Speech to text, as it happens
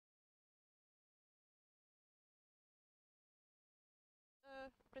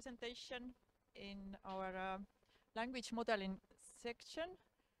presentation in our language modeling section,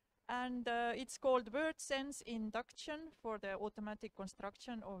 and it's called Word Sense Induction for the automatic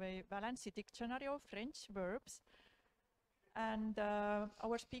construction of a Valency dictionary of French verbs. And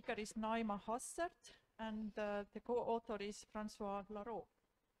our speaker is Naïma Hassert, and the co-author is François Lareau.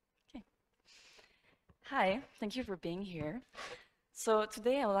 Okay. Hi, thank you for being here. So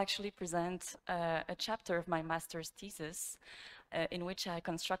today I will actually present a chapter of my master's thesis in which I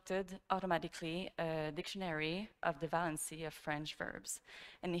constructed automatically a dictionary of the Valency of French verbs.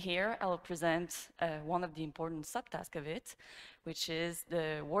 And here I will present one of the important subtasks of it, which is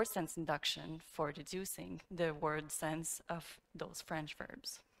the word sense induction for deducing the word sense of those French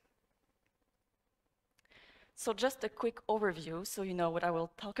verbs. So just a quick overview so you know what I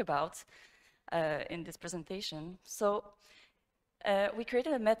will talk about in this presentation. So we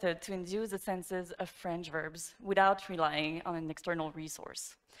created a method to induce the senses of French verbs without relying on an external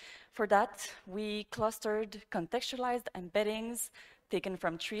resource. For that, we clustered contextualized embeddings taken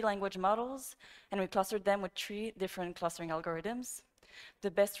from 3 language models, and we clustered them with 3 different clustering algorithms. The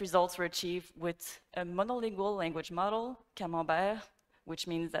best results were achieved with a monolingual language model, Camembert, which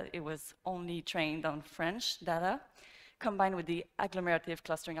means that it was only trained on French data, combined with the agglomerative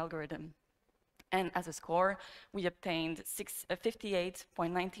clustering algorithm. And as a score, we obtained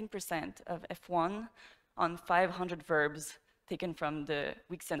 58.19% of F1 on 500 verbs taken from the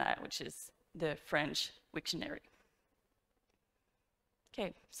Wiktionnaire, which is the French Wiktionary.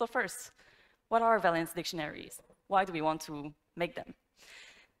 Okay, so first, what are Valency dictionaries? Why do we want to make them?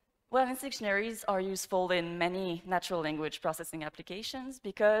 Valency dictionaries are useful in many natural language processing applications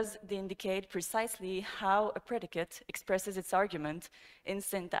because they indicate precisely how a predicate expresses its argument in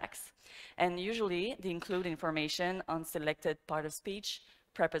syntax. And usually they include information on selected part of speech,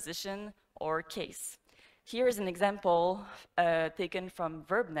 preposition, or case. Here is an example taken from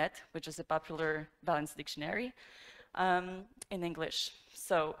VerbNet, which is a popular Valency dictionary in English.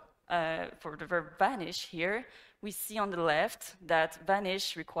 So for the verb vanish here, we see on the left that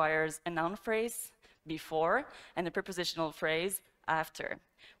vanish requires a noun phrase before and a prepositional phrase after.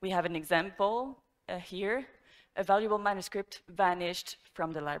 We have an example here. A valuable manuscript vanished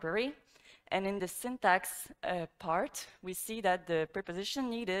from the library. And in the syntax part, we see that the preposition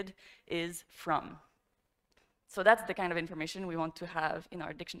needed is from. So that's the kind of information we want to have in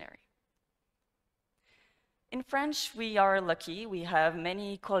our dictionary. In French, we are lucky. We have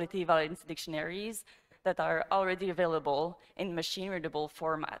many quality Valency dictionaries that are already available in machine-readable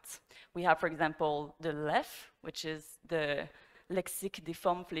formats. We have, for example, the LEF, which is the Lexique des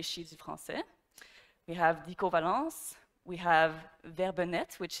formes fléchies du français. We have Dicovalence. We have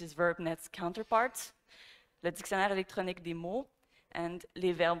VerbNet, which is VerbNet's counterpart, le Dictionnaire électronique des mots, and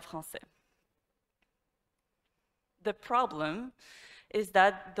les verbes français. The problem is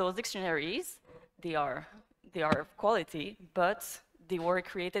that those dictionaries, they are of quality, but they were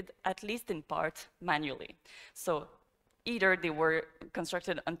created, at least in part, manually. So either they were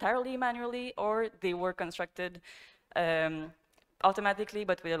constructed entirely manually, or they were constructed automatically,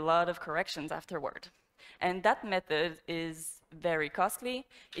 but with a lot of corrections afterward. And that method is very costly.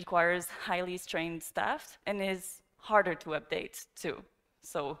 It requires highly trained staff and is harder to update, too.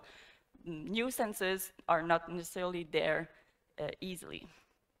 So new senses are not necessarily there easily.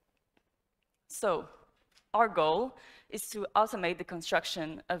 So our goal is to automate the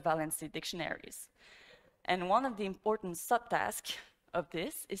construction of Valency dictionaries. And one of the important subtasks of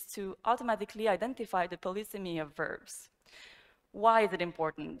this is to automatically identify the polysemy of verbs. Why is it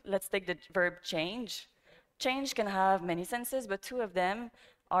important? Let's take the verb change. Change can have many senses, but 2 of them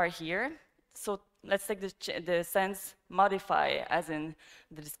are here. So let's take the sense modify, as in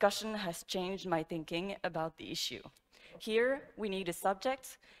the discussion has changed my thinking about the issue. Here, we need a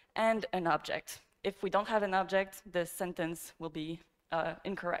subject and an object. If we don't have an object, the sentence will be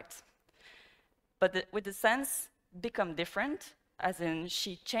incorrect. But with the sense become different, as in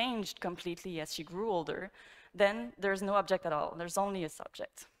she changed completely as she grew older, then there's no object at all. There's only a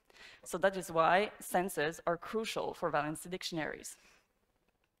subject. So that is why senses are crucial for Valency dictionaries.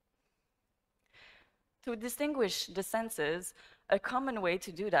 To distinguish the senses, a common way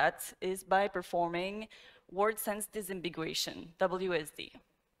to do that is by performing word sense disambiguation, WSD.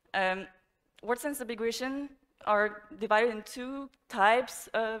 Word sense disambiguation are divided in 2 types,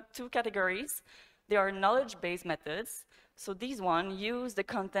 2 categories. They are knowledge-based methods. So these ones use the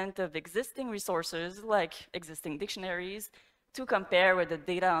content of existing resources, like existing dictionaries, to compare with the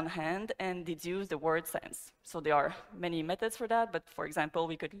data on hand and deduce the word sense. So there are many methods for that, but for example,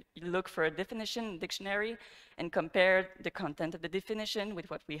 we could look for a definition in the dictionary and compare the content of the definition with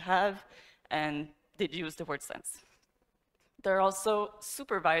what we have and deduce the word sense. There are also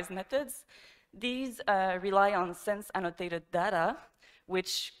supervised methods. These rely on sense-annotated data,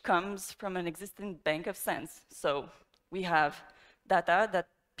 which comes from an existing bank of sense. So we have data that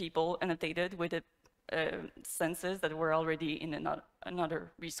people annotated with senses that were already in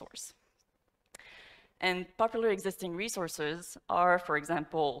another resource. And popular existing resources are, for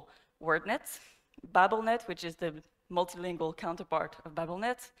example, WordNet, BabelNet, which is the multilingual counterpart of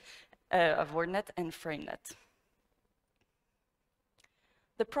BabelNet, of WordNet, and FrameNet.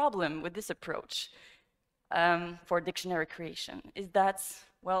 The problem with this approach for dictionary creation is that,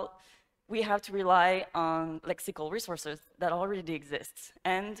 well, we have to rely on lexical resources that already exist.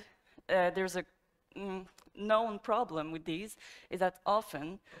 And there's a known problem with these is that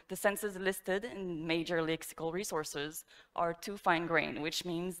often the senses listed in major lexical resources are too fine-grained, which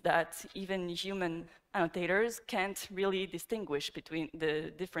means that even human annotators can't really distinguish between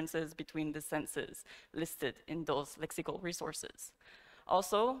the differences between the senses listed in those lexical resources.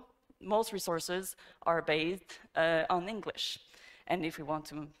 Also, most resources are based on English. And if we want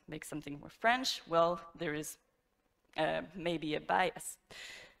to make something more French, well, there is maybe a bias.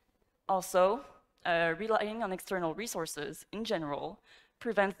 Also, relying on external resources in general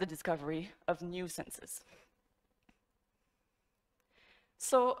prevents the discovery of new senses.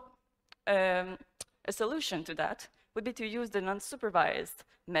 So, a solution to that would be to use the non-supervised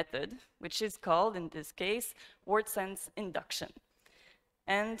method, which is called, in this case, word sense induction.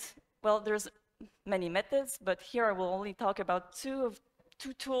 And, well, there's many methods, but here I will only talk about two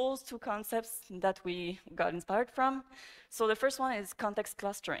tools, two concepts that we got inspired from. So the first one is context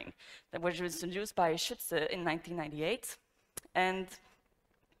clustering, that was introduced by Schütze in 1998. And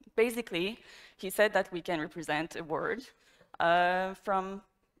basically, he said that we can represent a word from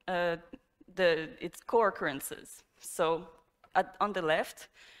its co-occurrences. So on the left,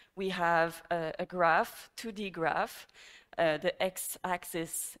 we have a graph, 2D graph. The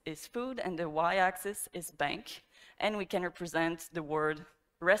x-axis is food and the y-axis is bank. And we can represent the word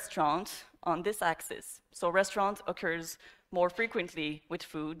restaurant on this axis. So restaurant occurs more frequently with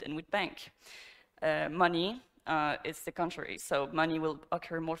food than with bank. Money is the contrary. So money will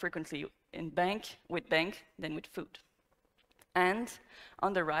occur more frequently with bank than with food. And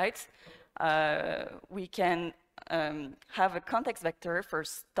on the right, we can have a context vector for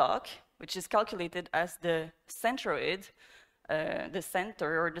stock, which is calculated as the centroid, the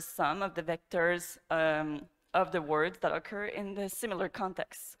center or the sum of the vectors of the words that occur in the similar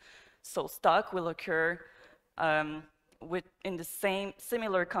contexts. So stock will occur in the same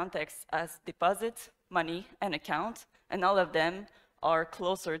similar context as deposit, money, and account, and all of them are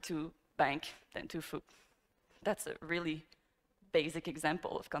closer to bank than to food. That's a really basic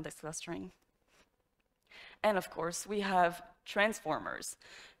example of context clustering. And of course, we have transformers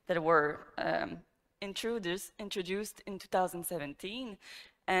that were introduced in 2017.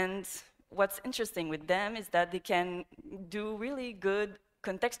 And what's interesting with them is that they can do really good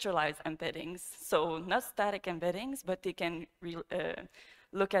contextualized embeddings. So not static embeddings, but they can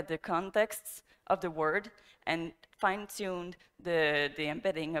look at the contexts of the word and fine-tune the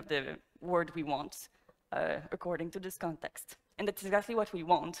embedding of the word we want according to this context. And that's exactly what we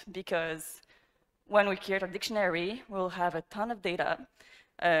want, because when we create our dictionary, we'll have a ton of data,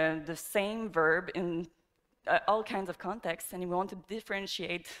 the same verb in all kinds of contexts, and we want to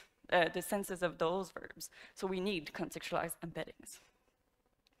differentiate the senses of those verbs. So we need contextualized embeddings.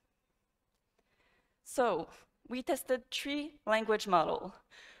 So we tested 3 language model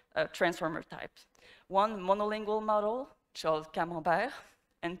transformer types. 1 monolingual model called Camembert,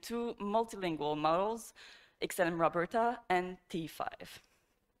 and 2 multilingual models, XLM Roberta and T5.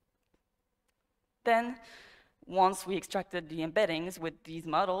 Then, once we extracted the embeddings with these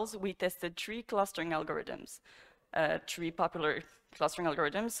models, we tested 3 clustering algorithms, 3 popular clustering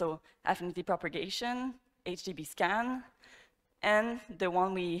algorithms, so affinity propagation, HDB scan, and the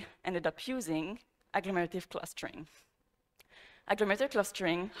one we ended up using, agglomerative clustering. Agglomerative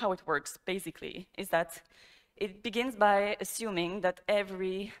clustering, how it works basically, is that it begins by assuming that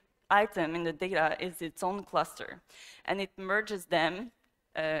every item in the data is its own cluster, and it merges them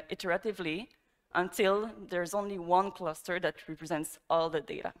iteratively until there's only one cluster that represents all the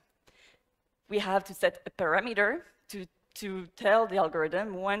data. We have to set a parameter to tell the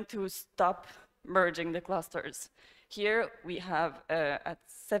algorithm when to stop merging the clusters. Here we have at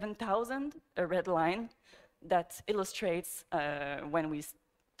 7,000 a red line that illustrates when we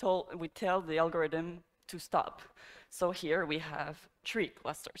tell the algorithm to stop. So here we have 3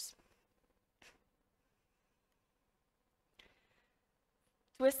 clusters.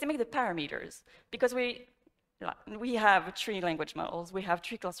 To estimate the parameters, because we we have 3 language models, we have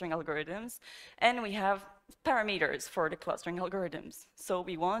 3 clustering algorithms, and we have parameters for the clustering algorithms. So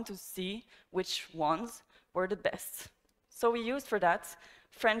we want to see which ones were the best. So we used for that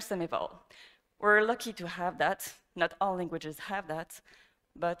French semival. We're lucky to have that. Not all languages have that,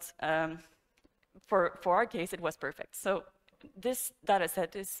 but for our case, it was perfect. So this data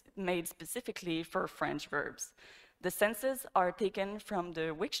set is made specifically for French verbs. The senses are taken from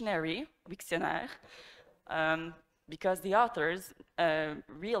the Wiktionary, Wiktionnaire, because the authors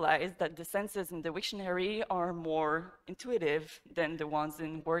realized that the senses in the Wiktionary are more intuitive than the ones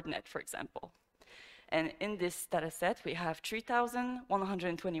in WordNet, for example. And in this data set, we have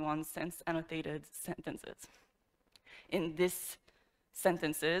 3,121 sense-annotated sentences. In these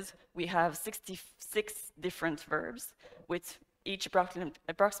sentences, we have 66 different verbs, with each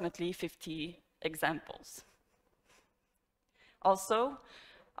approximately 50 examples. Also,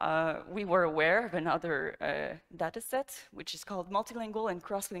 we were aware of another data set, which is called Multilingual and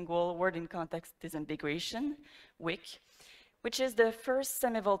Cross-Lingual Word in Context Disambiguation, WIC, which is the first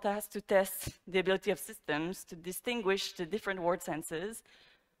semival task to test the ability of systems to distinguish the different word senses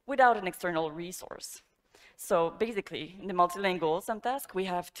without an external resource. So basically, in the multilingual subtask, we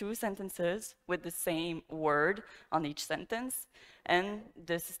have 2 sentences with the same word on each sentence, and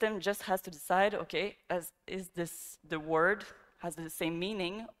the system just has to decide, okay, is this the word has the same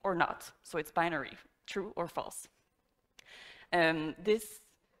meaning or not? So it's binary, true or false. This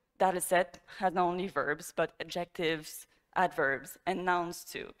data set has not only verbs, but adjectives, adverbs, and nouns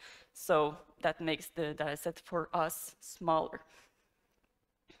too. So that makes the data set for us smaller.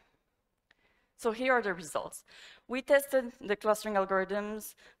 So here are the results. We tested the clustering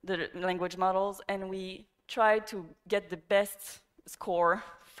algorithms, the language models, and we tried to get the best score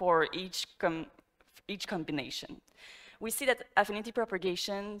for each combination. We see that affinity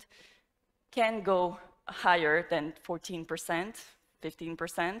propagation can go higher than 14%,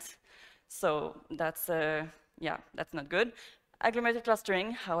 15%. So that's that's not good. Agglomerated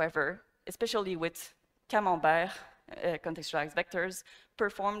clustering, however, especially with Camembert contextualized vectors,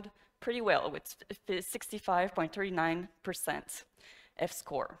 performed pretty well with 65.39%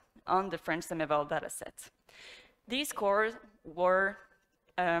 F-score on the French semival dataset. These scores were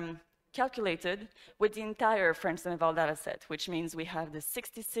calculated with the entire French semival dataset, which means we have the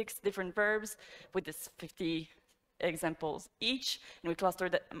 66 different verbs with the 50 examples each, and we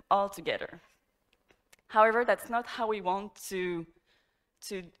clustered them all together. However, that's not how we want to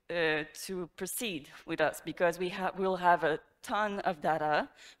proceed with us, because we'll have a ton of data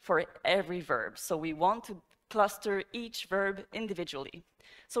for every verb. So we want to cluster each verb individually.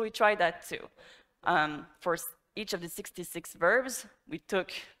 So we tried that too. For each of the 66 verbs, we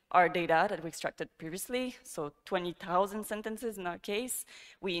took our data that we extracted previously, so 20,000 sentences in our case.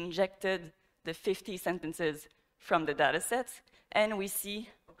 We injected the 50 sentences from the data set, and we see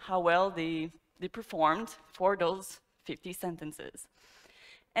how well they performed for those 50 sentences.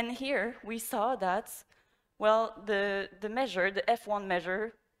 And here we saw that, well, the measure, the F1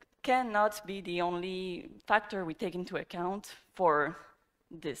 measure, cannot be the only factor we take into account for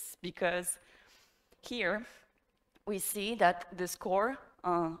this, because here we see that the score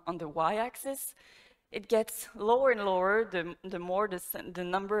on the y-axis, it gets lower and lower the more the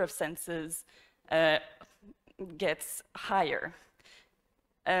number of senses gets higher.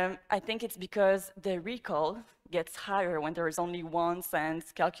 I think it's because the recall gets higher when there is only 1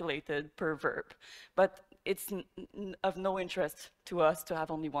 sense calculated per verb. But it's of no interest to us to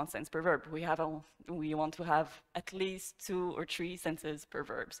have only 1 sense per verb. We want to have at least 2 or 3 senses per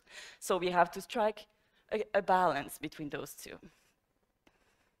verbs. So we have to strike a balance between those two.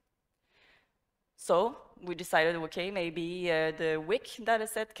 So we decided, okay, maybe the WIC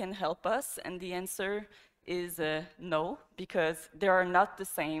dataset can help us, and the answer is no, because they are not the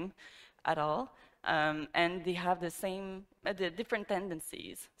same at all, and they have the different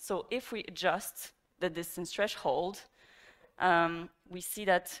tendencies. So if we adjust the distance threshold, we see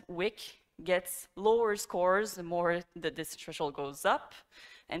that WIC gets lower scores the more the distance threshold goes up,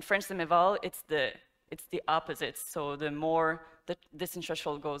 and French semival, it's the opposite. So the more the distance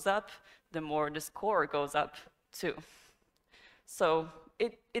threshold goes up, the more the score goes up too. So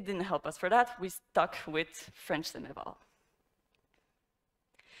it didn't help us for that. We stuck with French semival.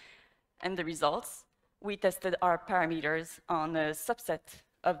 And the results, we tested our parameters on a subset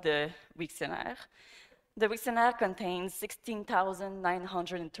of the Wiktionnaire. The Wiktionnaire contains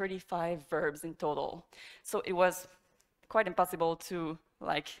 16,935 verbs in total. So it was quite impossible to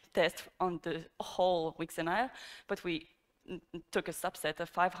test on the whole Wiktionnaire, but we took a subset of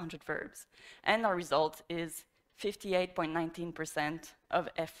 500 verbs. And our result is 58.19% of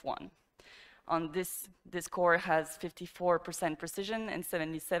F1. on this score has 54% precision and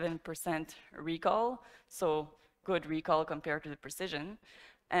 77% recall, so good recall compared to the precision.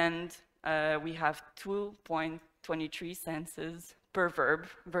 And we have 2.23 senses per verb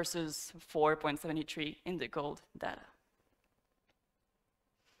versus 4.73 in the gold data.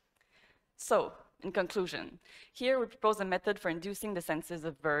 So, in conclusion, here we propose a method for inducing the senses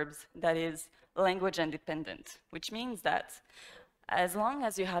of verbs that is language independent, which means that as long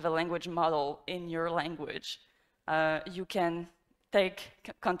as you have a language model in your language, you can take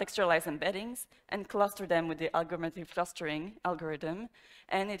contextualized embeddings and cluster them with the algorithmic clustering algorithm,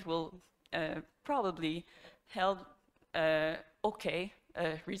 and it will probably yield okay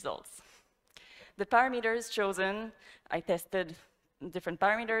results. The parameters chosen, I tested different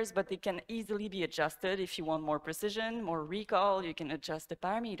parameters, but they can easily be adjusted. If you want more precision, more recall, you can adjust the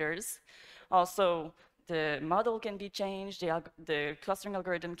parameters. Also, the model can be changed, the clustering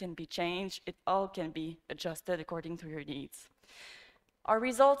algorithm can be changed. It all can be adjusted according to your needs. Our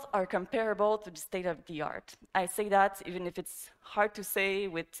results are comparable to the state of the art. I say that even if it's hard to say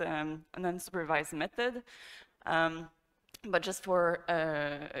with an unsupervised method, but just for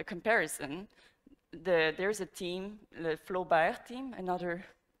a comparison, there's a team, the Flaubert team, another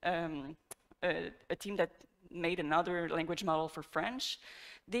a team that made another language model for French.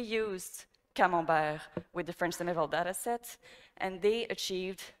 They used Camembert with the French Seneval dataset, and they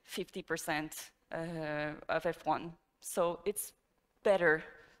achieved 50% of F1. So it's better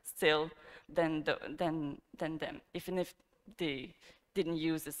still than them, even if they didn't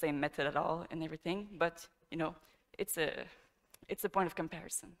use the same method at all and everything. But you know, it's a point of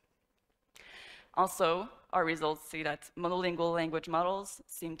comparison. Also, our results say that monolingual language models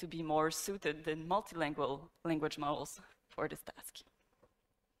seem to be more suited than multilingual language models for this task.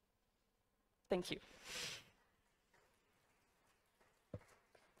 Thank you.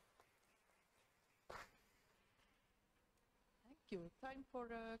 Thank you. Time for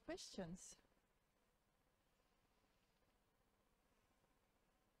questions.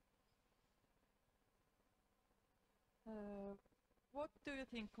 What do you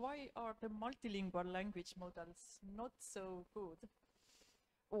think? Why are the multilingual language models not so good?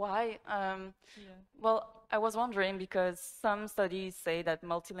 Why? Yeah. Well, I was wondering because some studies say that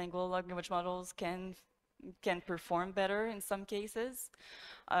multilingual language models can perform better in some cases.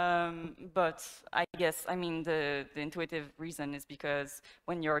 But I guess, I mean, the intuitive reason is because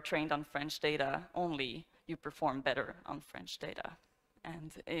when you're trained on French data only, you perform better on French data.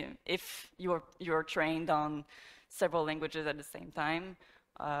 And if you're trained on several languages at the same time,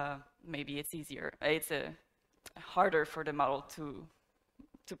 maybe it's easier. It's harder for the model to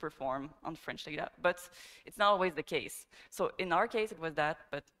perform on French data, but it's not always the case. So in our case, it was that,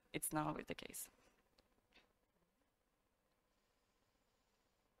 but it's not always the case.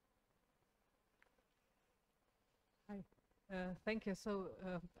 Hi. Thank you. So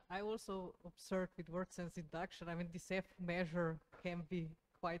I also observed with word sense induction. I mean, this F measure can be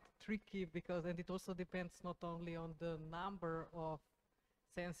quite tricky because, and it also depends not only on the number of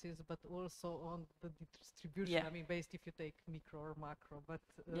senses, but also on the distribution. Yeah. I mean, based if you take micro or macro. But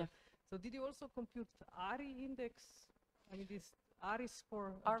Yeah. so did you also compute ARI index? I mean, this ARI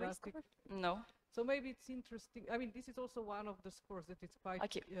score ARI adjusted? score? No. So maybe it's interesting. I mean, this is also one of the scores that it's quite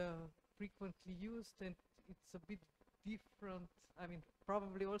Okay. frequently used, and it's a bit different. I mean,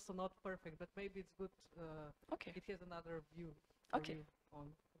 probably also not perfect, but maybe it's good. Okay. It has another view for Okay. you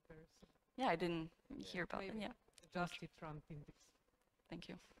on comparison. Yeah, I didn't hear about it. Maybe Yeah. adjust it from index. Thank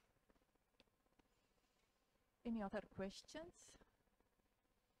you. Any other questions?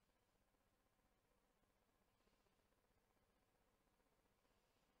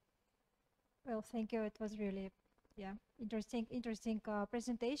 Well, thank you. It was really, interesting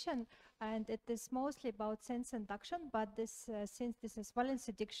presentation, and it is mostly about sense induction. But this, since this is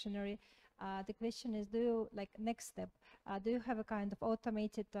Valency dictionary, the question is: do you next step? Do you have a kind of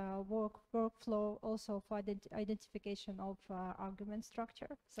automated workflow also for identification of argument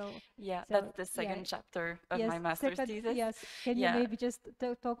structure? So Yeah, so, that's the second chapter of my master's thesis. Yes, can you maybe just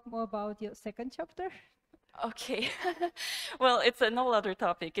talk more about your second chapter? Okay. Well, it's a whole other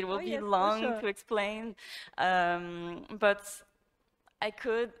topic. It will be yes, for long sure. to explain, but I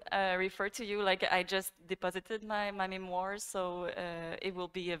could refer to you. I just deposited my memoirs, so it will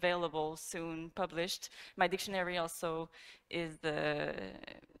be available soon, published. My dictionary also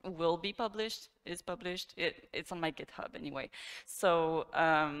will be published. Is published. It's on my GitHub anyway. So.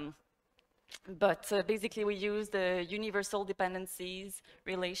 But basically, we use the universal dependencies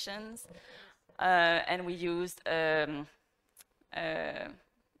relations. And we used how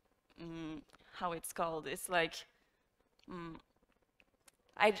it's called. It's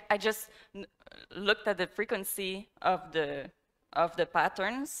I just looked at the frequency of the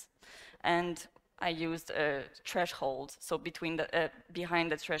patterns, and I used a threshold. So between the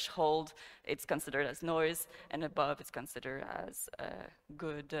behind the threshold, it's considered as noise, and above, it's considered as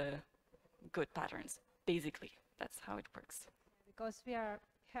good good patterns. Basically, that's how it works. Because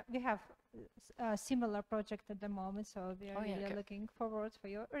we have a similar project at the moment, so we are really looking forward for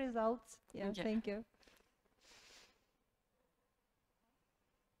your results. Yeah, thank you.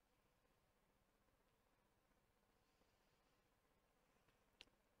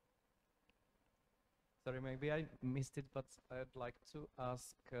 Sorry, maybe I missed it, but I'd like to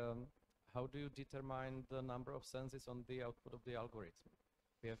ask, how do you determine the number of senses on the output of the algorithm?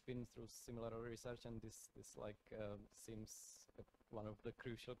 We have been through similar research, and this seems one of the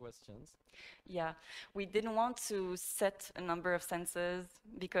crucial questions. Yeah, we didn't want to set a number of senses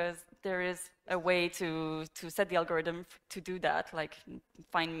because there is a way to set the algorithm to do that, like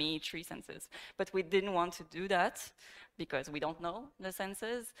find me 3 senses. But we didn't want to do that because we don't know the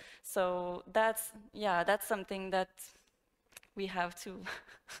senses. So that's something that we have to.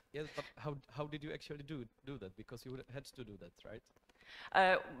 Yes, but how did you actually do that? Because you had to do that, right?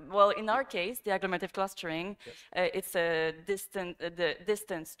 Well, in our case, the agglomerative clustering, it's a the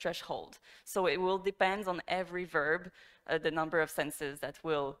distance threshold. So it will depend on every verb, the number of senses that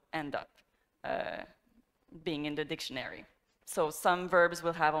will end up being in the dictionary. So some verbs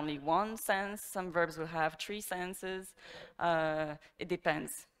will have only 1 sense, some verbs will have 3 senses. It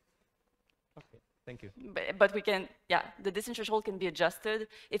depends. Okay. Thank you. But we can, the distance threshold can be adjusted.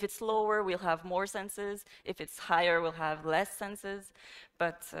 If it's lower, we'll have more senses. If it's higher, we'll have less senses.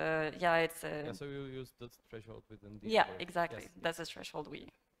 But it's... so you use the threshold within the... Yeah, exactly. Yes. That's the threshold we...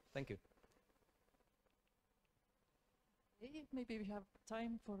 Thank you. Okay, maybe we have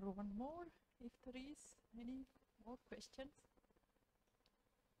time for one more, if there is any more questions.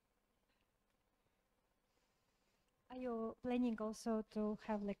 Are you planning also to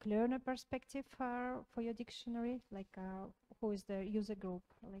have like learner perspective for your dictionary? Like who is the user group?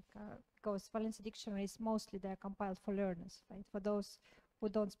 Like because Valency dictionary is mostly they're compiled for learners, right? For those who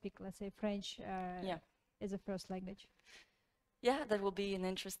don't speak, let's say, French as a first language. Yeah, that will be an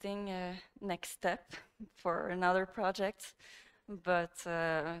interesting next step for another project. But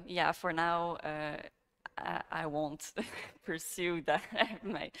for now, I won't pursue that.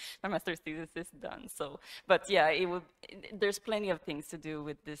 my master's thesis is done. So, but yeah, there's plenty of things to do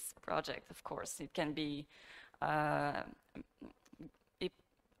with this project. Of course, it can be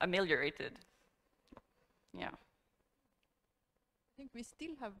ameliorated. Yeah. I think we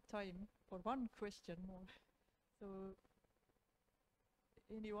still have time for one question more. So,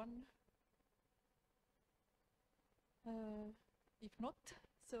 anyone? If not,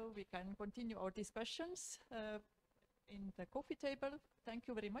 so we can continue our discussions in the coffee table. Thank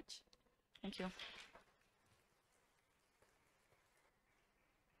you very much. Thank you.